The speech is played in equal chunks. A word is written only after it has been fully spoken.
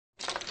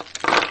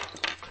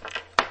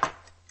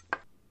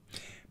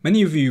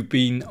Many of you have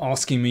been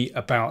asking me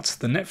about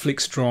the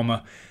Netflix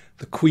drama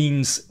The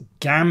Queen's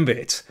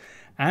Gambit,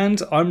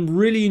 and I'm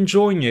really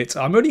enjoying it.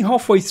 I'm only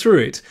halfway through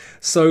it,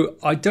 so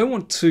I don't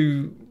want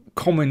to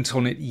comment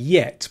on it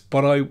yet,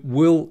 but I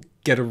will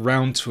get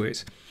around to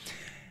it.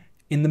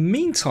 In the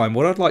meantime,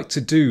 what I'd like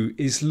to do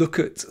is look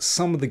at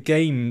some of the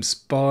games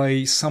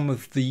by some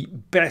of the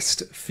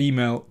best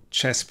female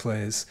chess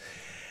players.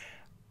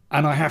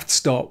 And I have to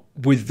start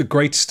with the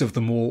greatest of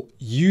them all,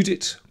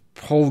 Judit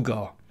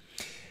Polgar.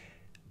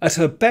 At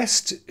her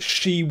best,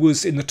 she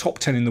was in the top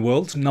 10 in the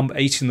world, number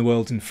 8 in the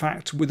world in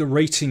fact, with a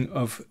rating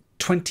of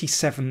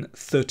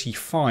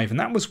 27.35, and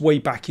that was way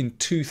back in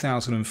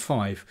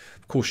 2005.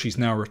 Of course, she's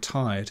now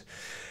retired.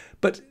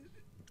 But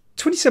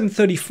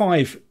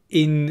 27.35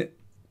 in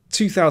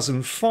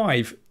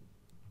 2005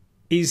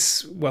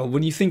 is, well,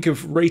 when you think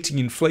of rating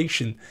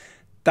inflation,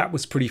 that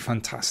was pretty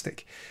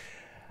fantastic.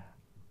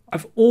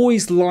 I've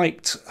always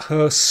liked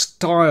her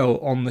style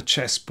on the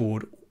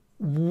chessboard.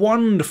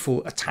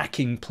 Wonderful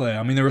attacking player.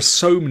 I mean, there are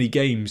so many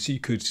games you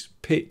could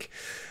pick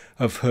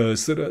of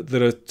hers that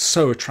are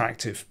so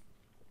attractive.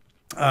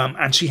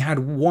 And she had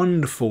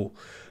wonderful,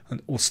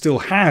 or still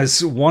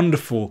has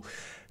wonderful,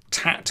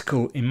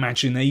 tactical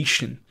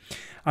imagination.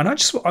 And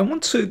I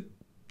want to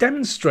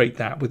demonstrate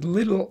that with a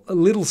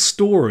little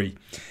story.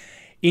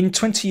 In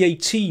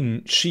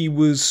 2018, she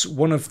was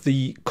one of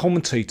the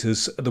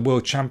commentators at the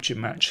World Championship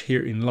match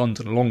here in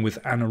London, along with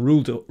Anna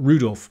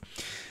Rudolph.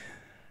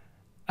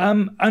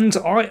 And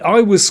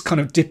I was kind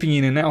of dipping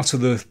in and out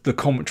of the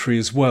commentary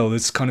as well,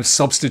 as kind of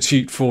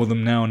substitute for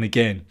them now and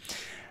again.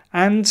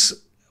 And,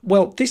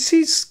 well, this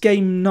is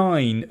game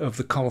 9 of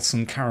the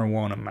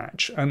Carlsen-Caruana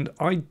match, and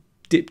I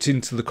dipped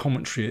into the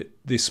commentary at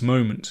this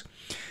moment.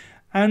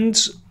 And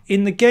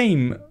in the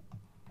game,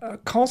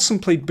 Carlsen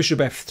played bishop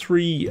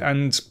f3,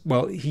 and,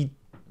 well, he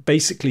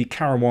basically,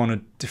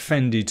 Caruana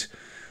defended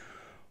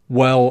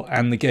well,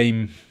 and the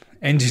game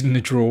ended in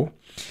a draw.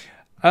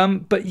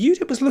 But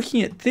Judit was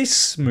looking at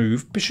this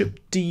move, bishop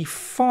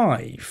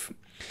d5,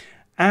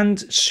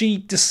 and she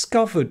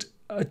discovered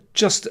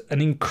just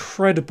an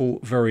incredible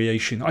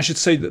variation. I should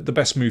say that the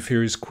best move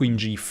here is queen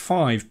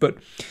g5, but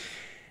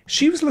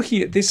she was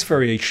looking at this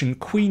variation,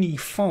 queen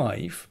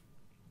e5,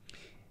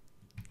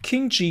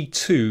 king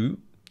g2,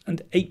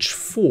 and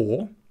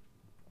h4,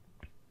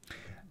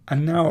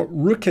 and now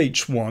rook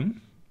h1.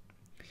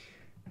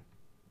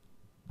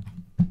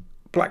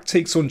 Black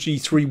takes on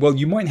g3. Well,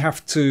 you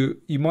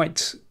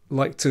might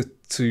like to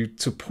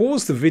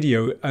pause the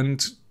video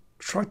and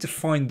try to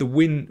find the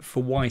win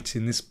for white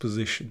in this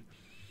position.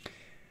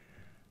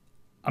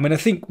 I mean, I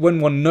think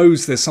when one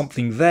knows there's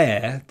something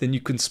there, then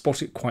you can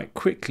spot it quite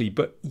quickly.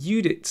 But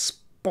Judit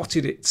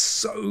spotted it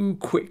so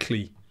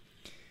quickly.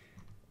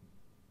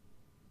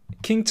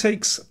 King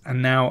takes,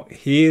 and now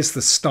here's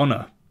the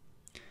stunner.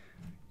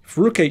 If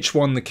rook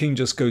h1, the king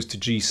just goes to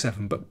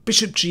g7, but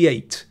bishop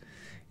g8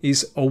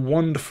 is a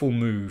wonderful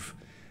move.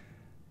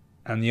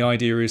 And the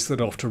idea is that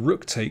after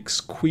rook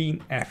takes,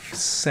 queen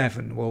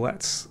f7. Well,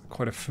 that's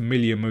quite a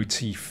familiar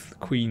motif. The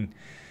queen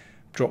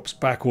drops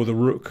back, or the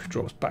rook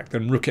drops back,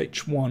 then rook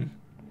h1.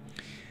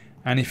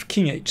 And if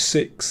king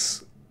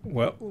h6,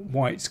 well,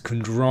 white can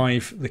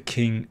drive the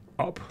king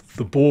up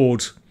the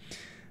board.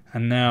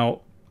 And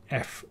now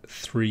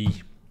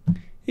f3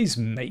 is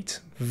mate.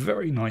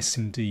 Very nice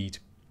indeed.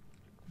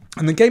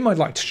 And the game I'd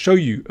like to show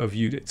you of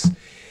Judit's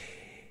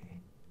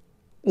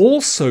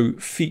also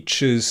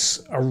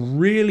features a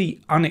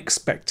really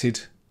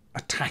unexpected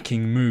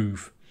attacking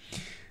move,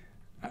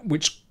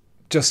 which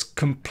just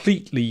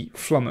completely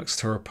flummoxed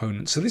her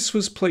opponent. So this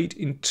was played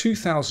in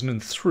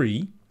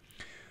 2003.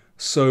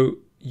 So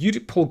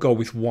Judit Polgar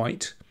with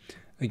white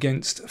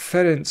against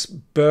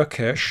Ferenc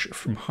Berkes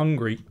from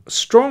Hungary. A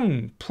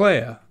strong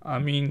player. I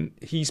mean,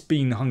 he's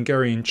been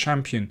Hungarian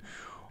champion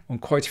on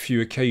quite a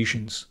few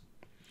occasions.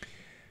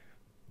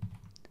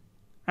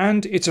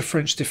 And it's a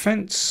French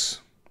defense.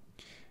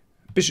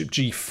 Bishop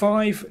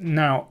g5.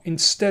 Now,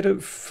 instead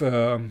of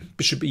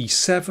bishop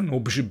e7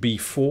 or bishop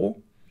b4,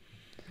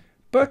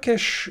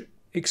 Berkes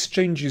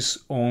exchanges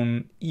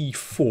on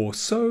e4.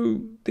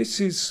 So this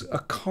is a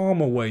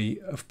calmer way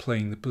of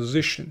playing the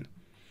position.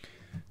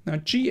 Now,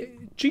 g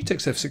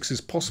takes f6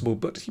 is possible,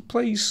 but he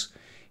plays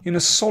in a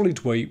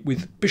solid way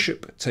with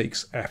bishop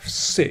takes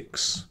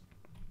f6.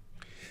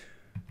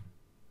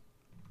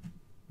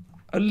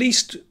 At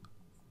least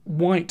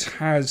white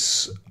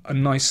has a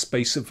nice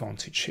space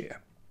advantage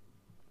here.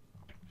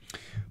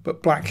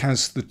 But black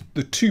has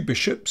the two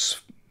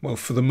bishops, well,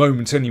 for the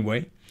moment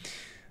anyway.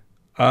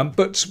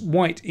 But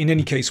white, in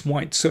any case,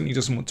 white certainly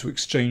doesn't want to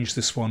exchange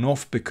this one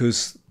off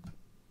because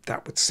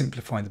that would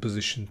simplify the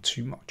position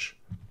too much.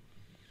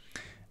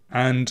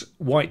 And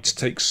white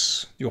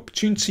takes the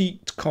opportunity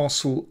to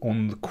castle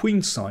on the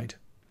queen side.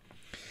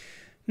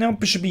 Now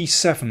bishop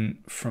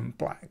e7 from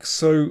black.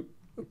 So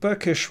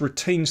Berkes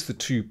retains the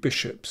two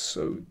bishops,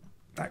 so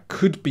that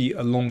could be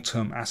a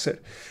long-term asset.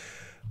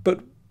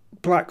 But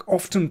black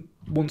often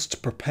wants to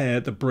prepare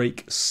the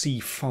break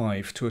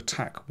c5 to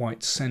attack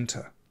white's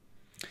centre.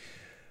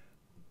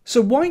 So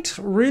white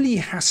really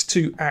has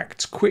to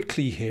act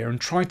quickly here and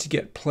try to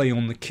get play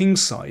on the king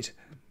side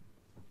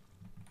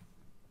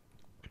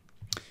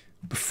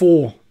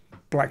before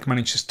black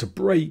manages to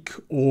break,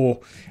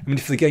 or, I mean,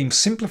 if the game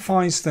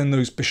simplifies, then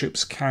those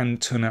bishops can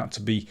turn out to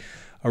be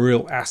a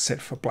real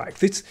asset for black.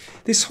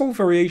 This whole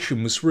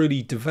variation was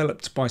really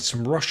developed by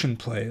some Russian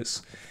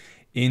players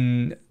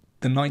in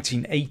the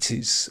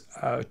 1980s.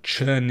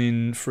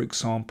 Chernin, for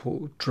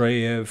example,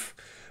 Dreyev,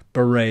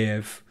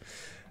 Bareyev,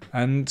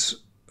 and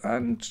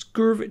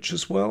Gurevich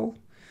as well.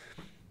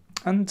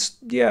 And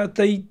yeah,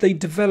 they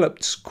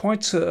developed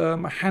quite a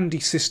handy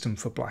system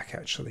for black,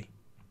 actually.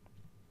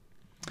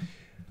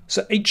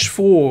 So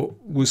h4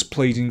 was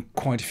played in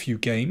quite a few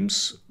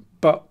games,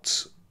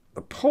 but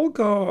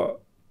Polgar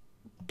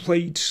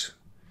played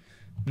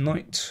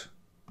knight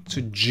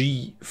to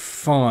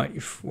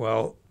g5.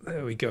 Well,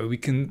 there we go. We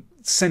can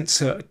sense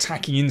her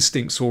attacking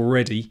instincts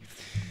already.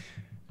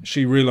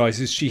 She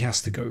realizes she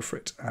has to go for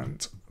it,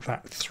 and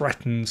that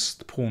threatens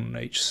the pawn on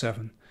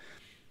h7.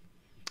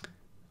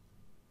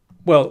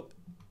 Well,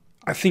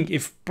 I think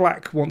if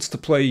black wants to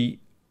play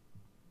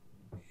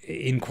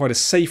in quite a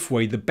safe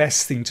way, the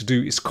best thing to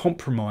do is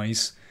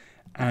compromise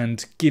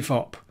and give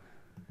up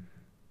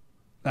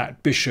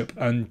that bishop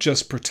and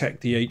just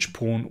protect the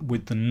h-pawn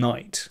with the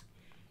knight.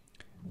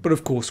 But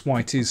of course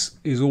white is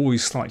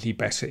always slightly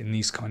better in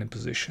these kind of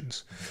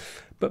positions.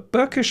 But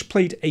Berkes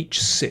played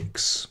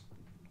h6.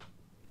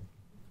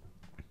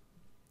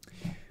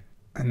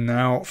 And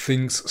now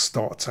things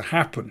start to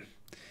happen.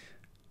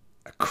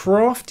 A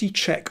crafty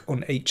check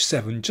on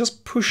h7,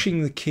 just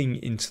pushing the king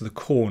into the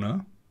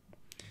corner.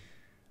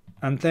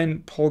 And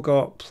then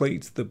Polgar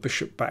played the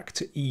bishop back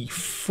to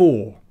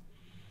e4,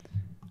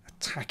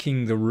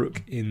 attacking the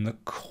rook in the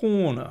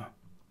corner.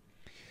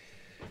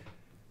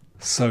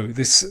 So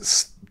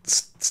this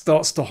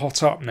starts to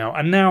hot up now.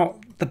 And now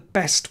the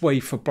best way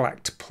for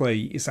black to play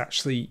is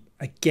actually,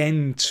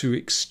 again, to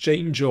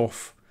exchange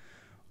off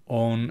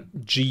on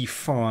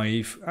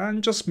g5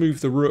 and just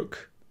move the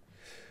rook.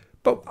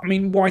 But, I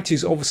mean, white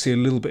is obviously a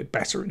little bit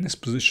better in this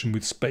position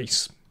with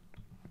space.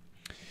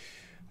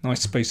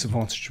 Nice space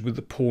advantage with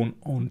the pawn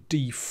on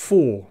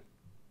d4.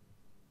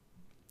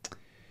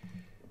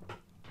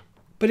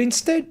 But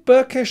instead,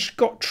 Berkes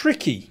got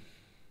tricky.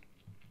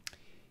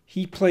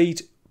 He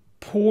played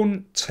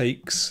pawn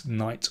takes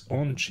knight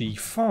on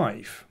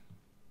g5.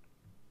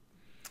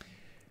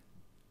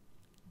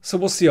 So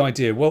what's the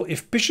idea? Well,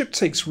 if bishop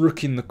takes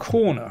rook in the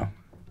corner,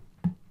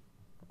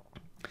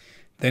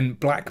 then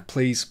black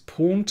plays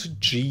pawn to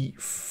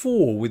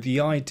g4 with the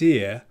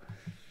idea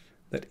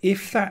that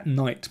if that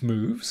knight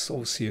moves,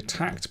 obviously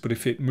attacked, but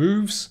if it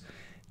moves,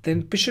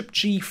 then bishop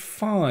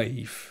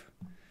g5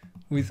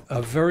 with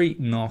a very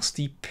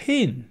nasty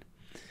pin.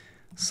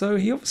 So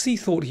he obviously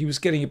thought he was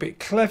getting a bit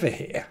clever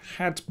here,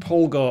 had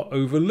Polgar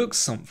overlooked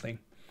something.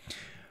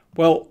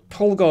 Well,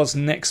 Polgar's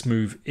next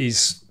move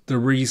is the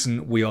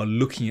reason we are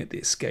looking at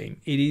this game.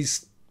 It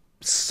is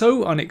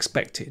so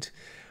unexpected.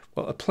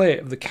 Well, a player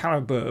of the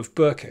caliber of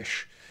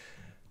Berkes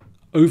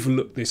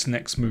overlooked this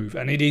next move,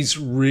 and it is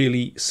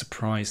really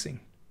surprising.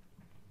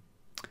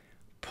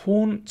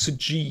 Pawn to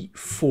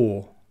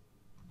g4,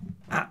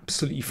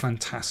 absolutely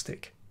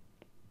fantastic.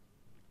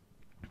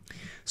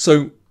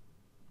 So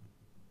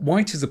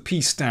white is a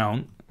piece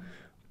down,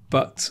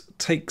 but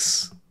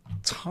takes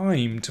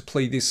time to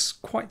play this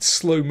quite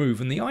slow move,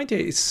 and the idea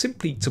is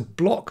simply to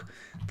block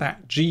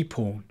that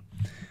g-pawn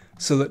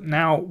so that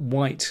now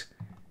white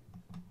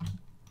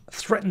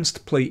threatens to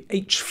play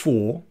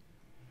h4,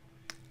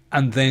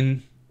 and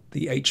then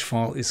the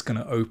h-file is going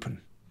to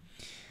open.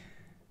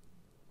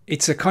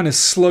 It's a kind of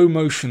slow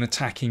motion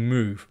attacking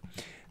move.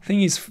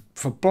 Thing is,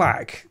 for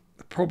black,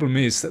 the problem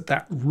is that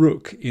that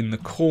rook in the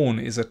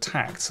corner is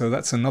attacked, so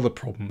that's another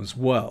problem as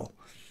well.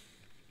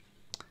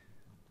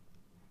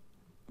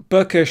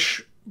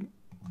 Berkes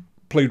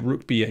played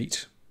rook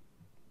b8.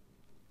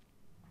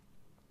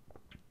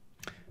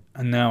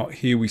 And now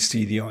here we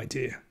see the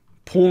idea.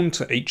 Pawn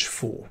to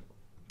h4.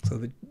 So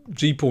the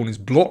g-pawn is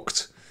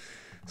blocked.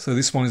 So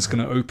this one is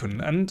going to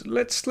open, and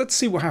let's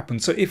see what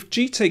happens. So if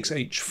g takes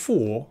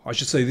h4, I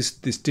should say this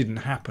didn't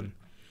happen.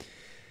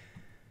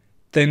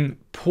 Then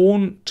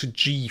pawn to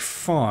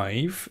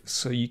g5,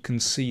 so you can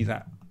see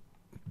that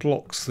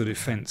blocks the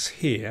defense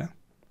here.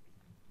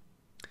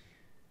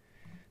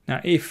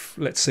 Now if,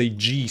 let's say,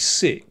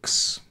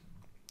 g6,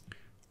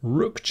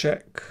 rook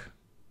check,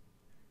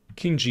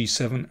 king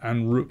g7,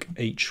 and rook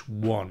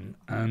h1,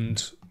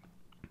 and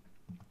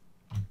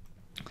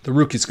the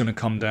rook is going to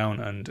come down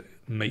and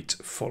mate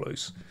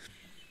follows.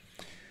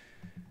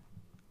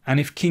 And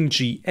if king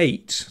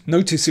g8,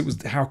 notice it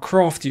was how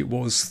crafty it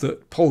was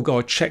that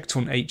Polgar checked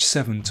on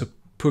h7 to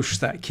push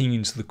that king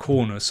into the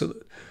corner so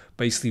that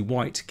basically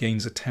white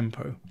gains a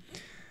tempo.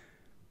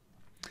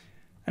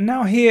 And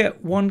now here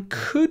one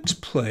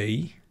could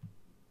play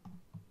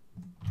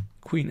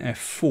queen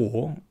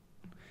f4,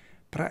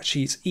 but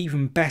actually it's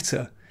even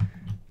better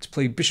to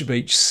play bishop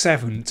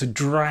h7 to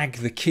drag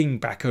the king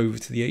back over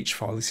to the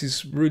h-file. This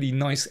is really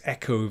nice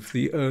echo of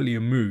the earlier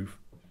move.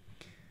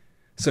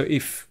 So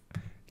if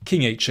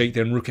king h8,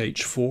 then rook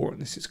h4,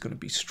 and this is going to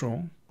be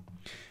strong.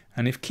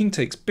 And if king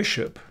takes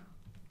bishop,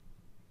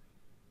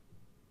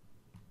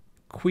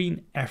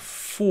 queen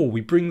f4,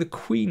 we bring the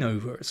queen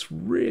over. It's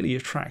really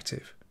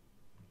attractive.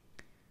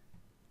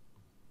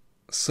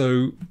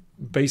 So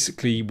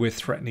basically we're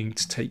threatening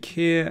to take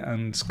here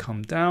and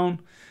come down.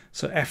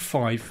 So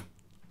f5,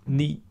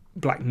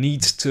 black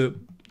needs to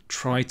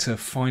try to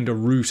find a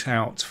route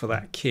out for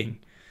that king.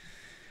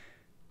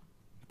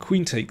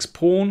 Queen takes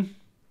pawn,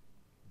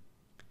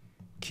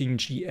 king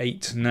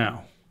g8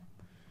 now.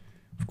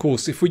 Of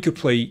course, if we could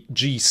play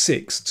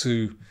g6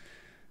 to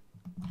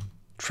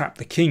trap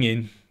the king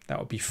in, that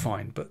would be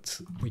fine,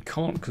 but we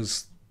can't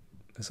because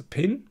there's a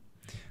pin.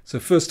 So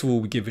first of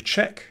all, we give a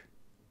check.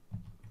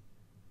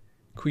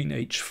 Queen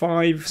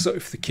h5. So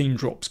if the king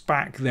drops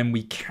back, then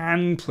we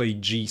can play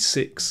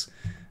g6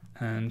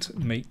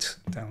 and mate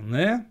down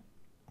there.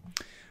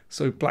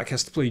 So black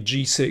has to play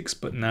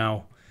g6, but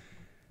now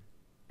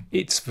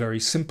it's very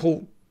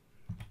simple.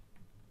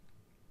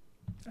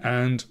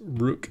 And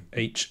rook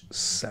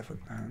h7,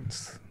 and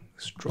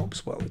this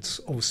drops. Well, it's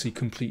obviously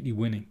completely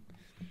winning.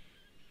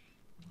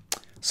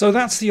 So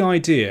that's the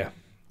idea.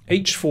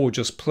 h4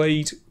 just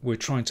played. We're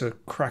trying to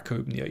crack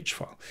open the h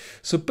file.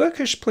 So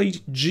Berkes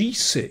played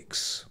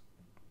g6,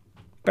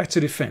 better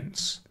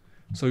defense.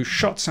 So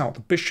shuts out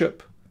the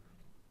bishop,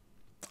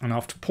 and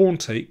after pawn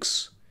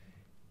takes,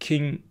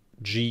 king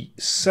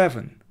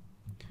g7,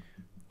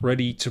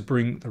 ready to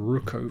bring the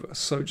rook over.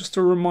 So just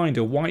a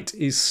reminder, white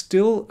is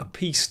still a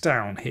piece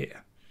down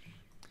here,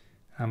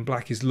 and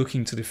black is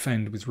looking to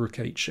defend with rook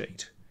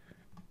h8.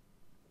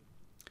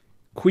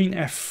 Queen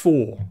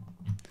f4.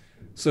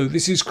 So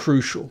this is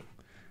crucial.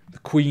 The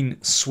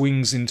queen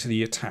swings into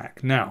the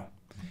attack. Now,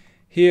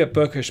 here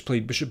Berkes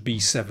played bishop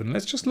b7.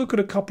 Let's just look at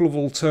a couple of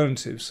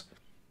alternatives.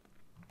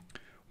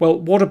 Well,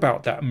 what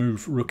about that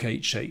move, rook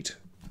h8?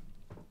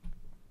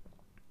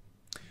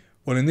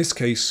 Well, in this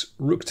case,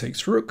 rook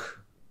takes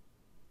rook,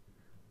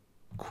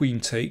 queen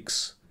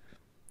takes,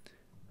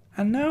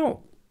 and now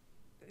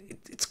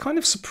it's kind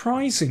of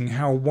surprising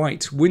how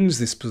white wins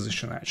this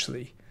position,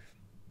 actually.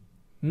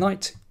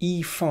 Knight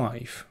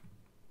e5.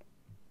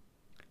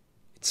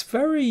 It's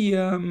very,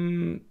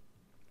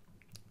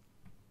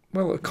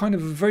 well, kind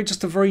of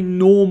just a very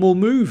normal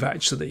move,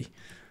 actually.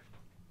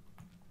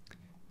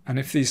 And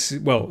if this,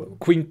 well,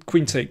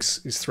 queen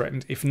takes is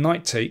threatened. If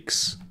knight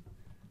takes,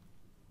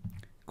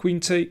 queen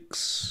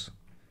takes,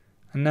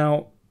 and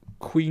now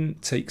queen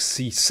takes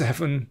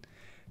c7,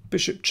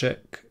 bishop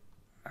check,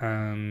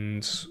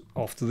 and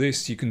after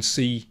this you can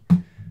see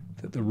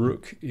that the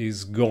rook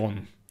is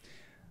gone.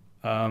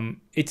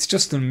 It's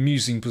just an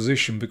amusing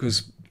position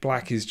because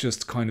black is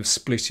just kind of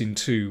split in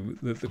two.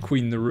 The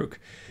queen and the rook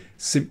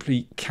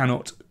simply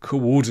cannot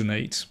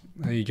coordinate.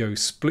 There you go,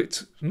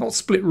 split, not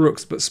split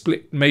rooks, but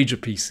split major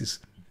pieces.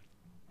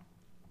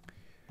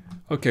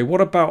 Okay, what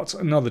about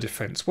another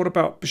defense? What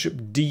about bishop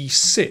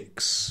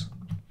d6?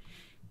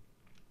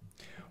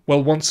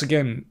 Well, once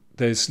again,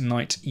 there's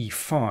knight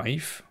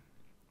e5.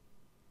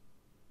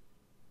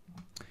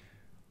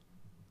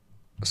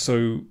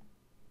 So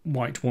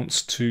white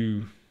wants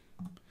to,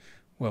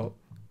 well,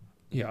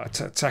 yeah,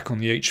 attack on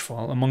the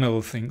h-file, among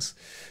other things.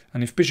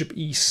 And if bishop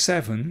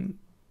e7,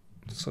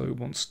 so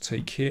wants to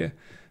take here,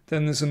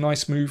 then there's a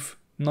nice move,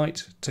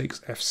 knight takes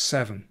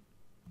f7.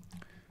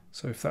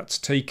 So if that's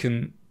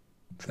taken,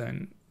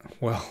 then,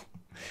 well,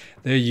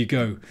 there you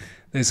go.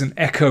 There's an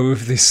echo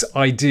of this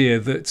idea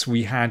that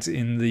we had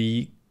in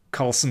the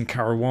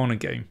Carlsen-Caruana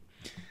game.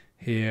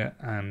 Here,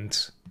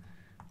 and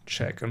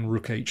check, and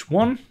rook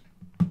h1.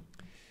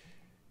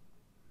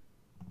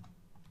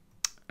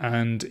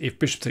 And if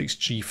bishop takes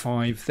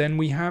g5, then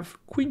we have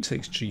queen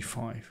takes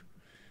g5.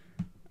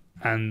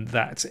 And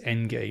that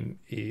endgame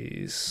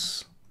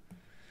is,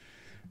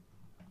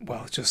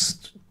 well,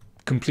 just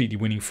completely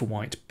winning for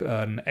white.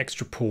 An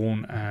extra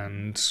pawn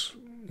and,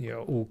 you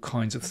know, all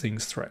kinds of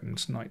things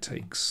threatened. Knight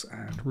takes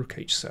and rook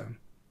h7.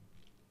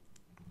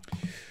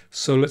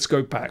 So let's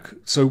go back.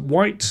 So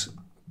white,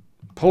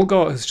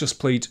 Polgar has just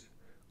played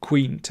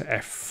queen to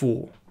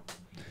f4.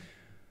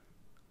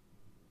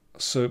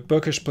 So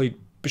Berkes played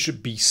bishop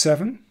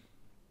b7,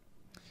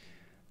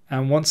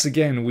 and once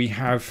again we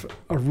have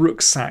a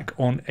rook sack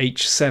on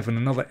h7,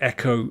 another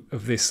echo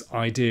of this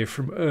idea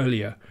from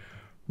earlier.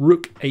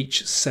 Rook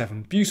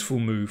h7, beautiful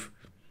move.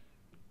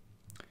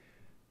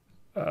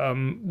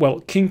 Well,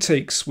 king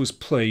takes was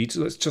played.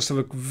 Let's just have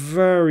a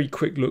very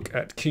quick look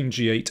at king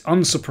g8.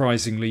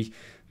 Unsurprisingly,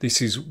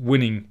 this is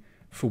winning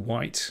for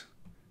white.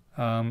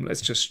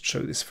 Let's just show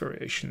this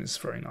variation. It's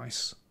very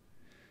nice.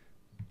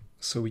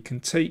 So we can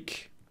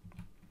take,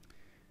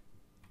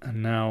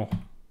 and now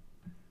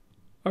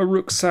a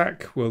rook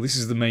sack. Well, this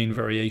is the main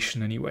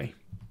variation anyway.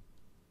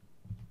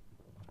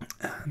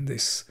 And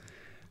this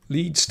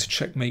leads to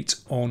checkmate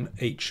on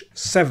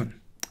h7.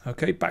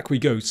 Okay, back we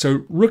go.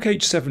 So rook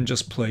h7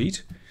 just played.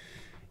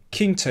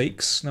 King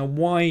takes. Now,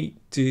 why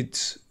did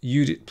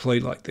Judit play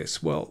like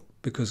this? Well,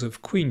 because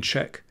of queen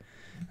check.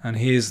 And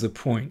here's the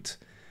point,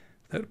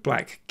 that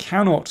black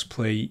cannot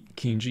play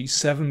king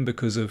g7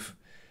 because of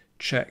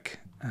check,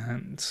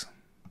 and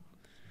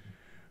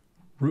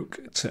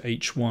rook to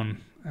h1,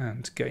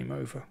 and game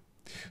over.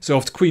 So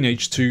after queen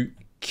h2,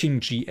 king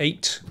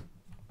g8,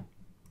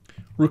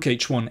 rook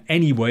h1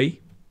 anyway,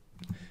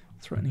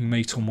 threatening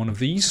mate on one of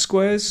these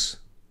squares.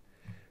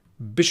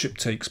 Bishop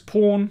takes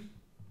pawn.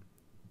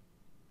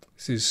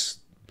 This is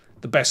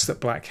the best that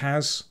black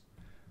has.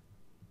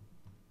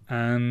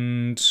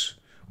 And,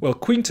 well,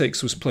 queen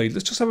takes was played.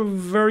 Let's just have a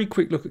very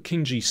quick look at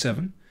king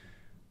g7.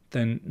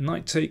 Then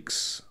knight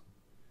takes.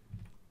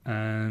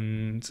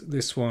 And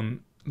this one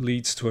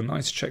leads to a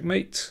nice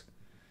checkmate.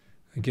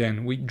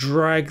 Again, we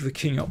drag the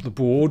king up the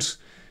board.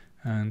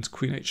 And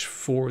queen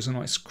h4 is a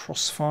nice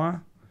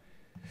crossfire.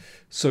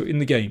 So in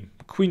the game,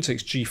 queen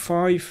takes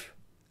g5,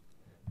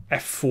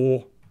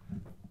 f4.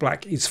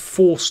 Black is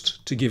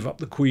forced to give up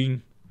the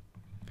queen.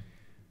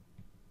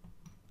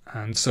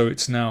 And so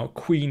it's now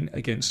queen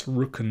against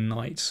rook and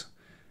knight.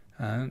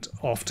 And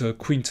after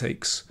queen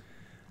takes,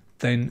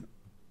 then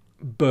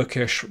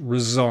Berkes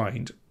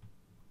resigned.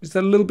 Is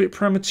that a little bit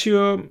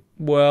premature?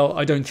 Well,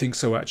 I don't think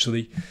so,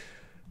 actually.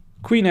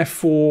 Queen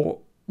f4,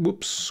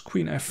 whoops,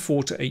 queen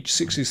f4 to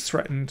h6 is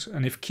threatened.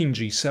 And if king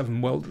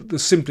g7, well, the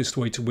simplest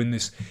way to win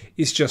this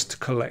is just to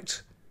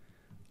collect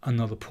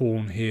another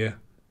pawn here.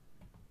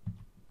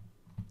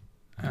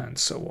 And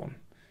so on.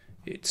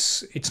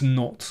 It's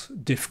not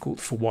difficult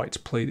for white to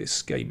play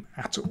this game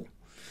at all.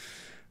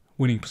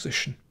 Winning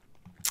position.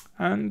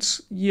 And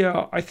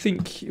yeah, I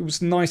think it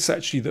was nice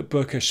actually that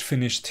Berkes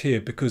finished here,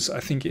 because I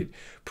think it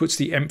puts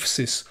the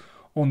emphasis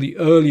on the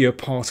earlier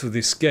part of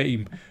this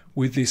game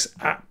with this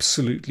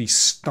absolutely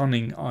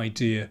stunning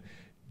idea.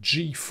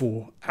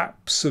 G4,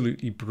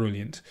 absolutely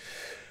brilliant.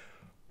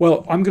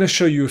 Well, I'm going to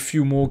show you a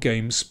few more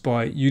games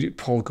by Judit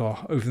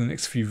Polgar over the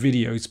next few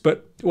videos.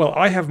 But, well,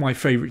 I have my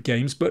favourite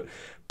games, but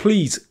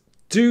please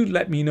do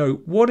let me know,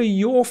 what are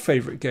your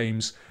favourite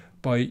games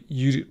by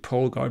Judit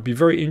Polgar? I'd be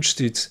very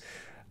interested.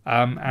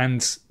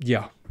 And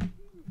yeah,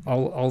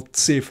 I'll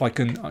see if I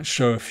can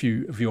show a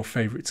few of your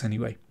favourites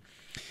anyway.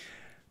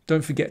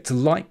 Don't forget to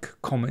like,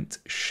 comment,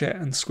 share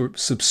and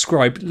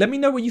subscribe. Let me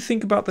know what you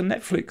think about the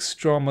Netflix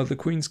drama The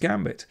Queen's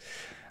Gambit.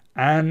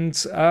 And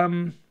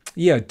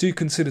yeah, do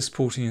consider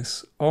supporting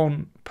us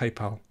on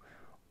PayPal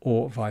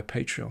or via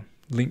Patreon.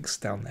 Links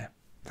down there.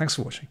 Thanks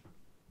for watching.